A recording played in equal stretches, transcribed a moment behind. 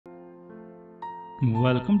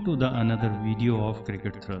Welcome to the another video of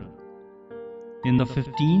Cricket Thrill. In the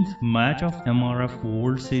 15th match of MRF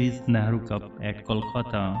World Series Nehru Cup at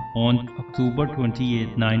Kolkata on October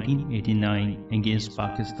 28, 1989 against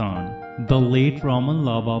Pakistan, the late Raman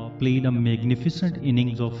Lamba played a magnificent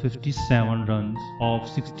innings of 57 runs of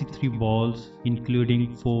 63 balls,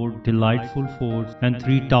 including 4 delightful fours and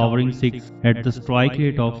 3 towering sixes at the strike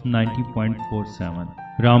rate of 90.47.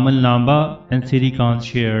 Raman Lamba and Srikanth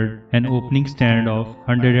shared an opening stand of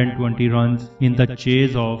 120 runs in the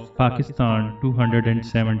chase of Pakistan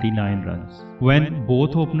 279 runs. When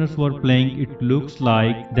both openers were playing, it looks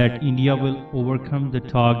like that India will overcome the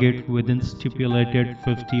target within stipulated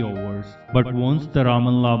 50 overs. But once the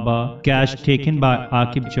Raman Lamba catch taken by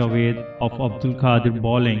Aaqib Javed of Abdul Qadir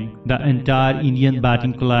bowling, the entire Indian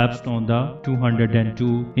batting collapsed on the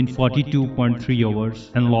 202 in 42.3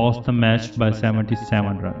 overs and lost the match by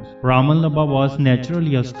 77 runs. Raman Lamba was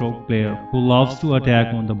naturally a stroke player who loves to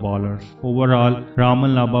attack on the bowlers. Overall,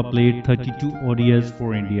 Raman Lamba played 32 ODIs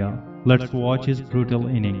for India. Let's watch his brutal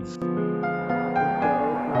innings.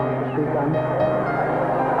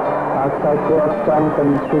 Outside to Akram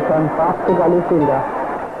and Srikanth past the gully fielder.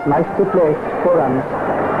 Nicely placed, 4 runs.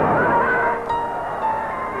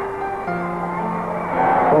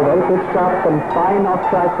 So well pitched up and fine off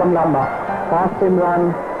track from Lamba. Past him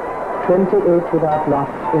run, 28 without loss.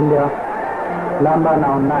 India. Lamba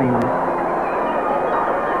now 9.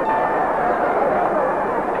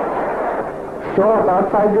 Short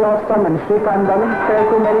outside the off-stump and Srikanth doesn't spare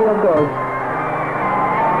too many of those.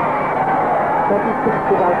 36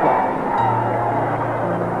 without loss.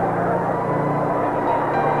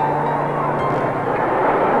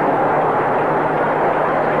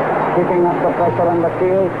 Keeping up the pressure on the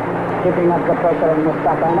field, keeping up the pressure on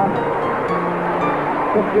Mustaqana.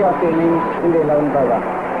 50 of the innings in the 11th over.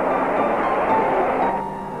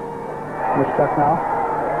 Mustaq now.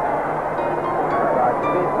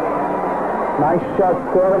 Nice shot,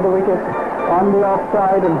 score of the wicket on the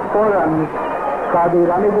offside and 4 runs. Qadir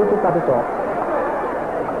unable to cut it off.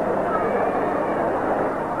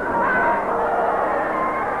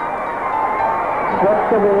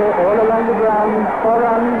 Swept away all along the ground. 4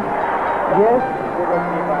 runs. Yes.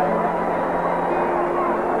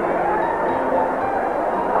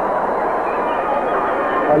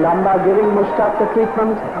 Lamba giving Mustaq the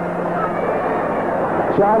treatment.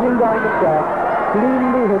 Charging down the track.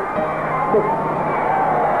 Cleanly hit. 6.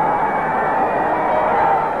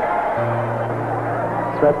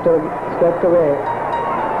 Swept away.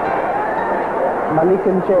 Malik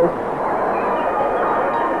in chase.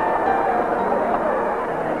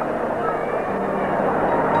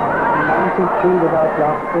 Without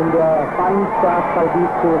loss. India, a fine start by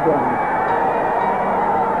these two again.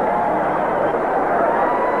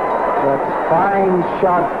 That fine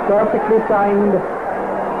shot, perfectly timed,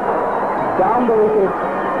 down the wicket,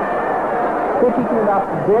 picking it up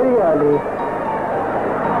very early.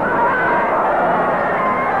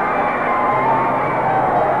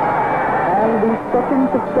 And the second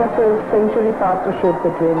successive century partnership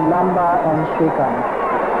between Lamba and Srikanth.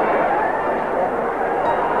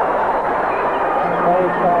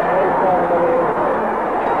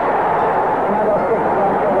 Another 6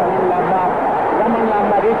 runs for Raman Lamba. Raman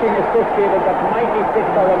Lamba reaching his 50 with that mighty 6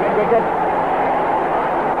 over mid-wicket.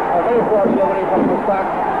 A very poor delivery from Mustaq.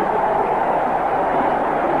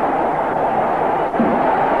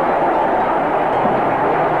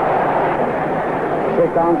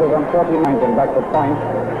 Srikanth is on 49 and back to point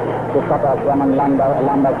to cut off Raman Lamba.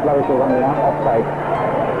 Lamba flourishes on the offside.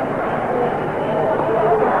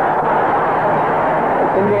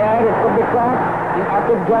 In the air, it could be caught, and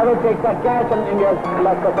Aaqib Javed takes that catch, and India's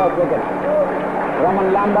lost the first wicket.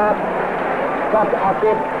 Raman Lamba cut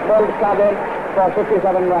Aaqib, Abdul Qadir for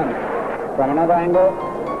 57 runs. From another angle,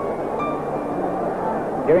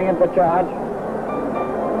 giving it the charge.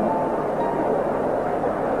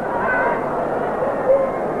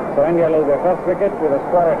 So India lose their first wicket with a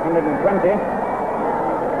score at 120.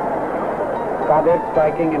 Qadir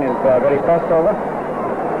striking in his very first over.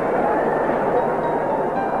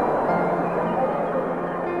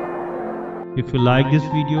 If you like this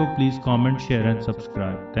video, please comment, share and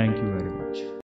subscribe. Thank you very much.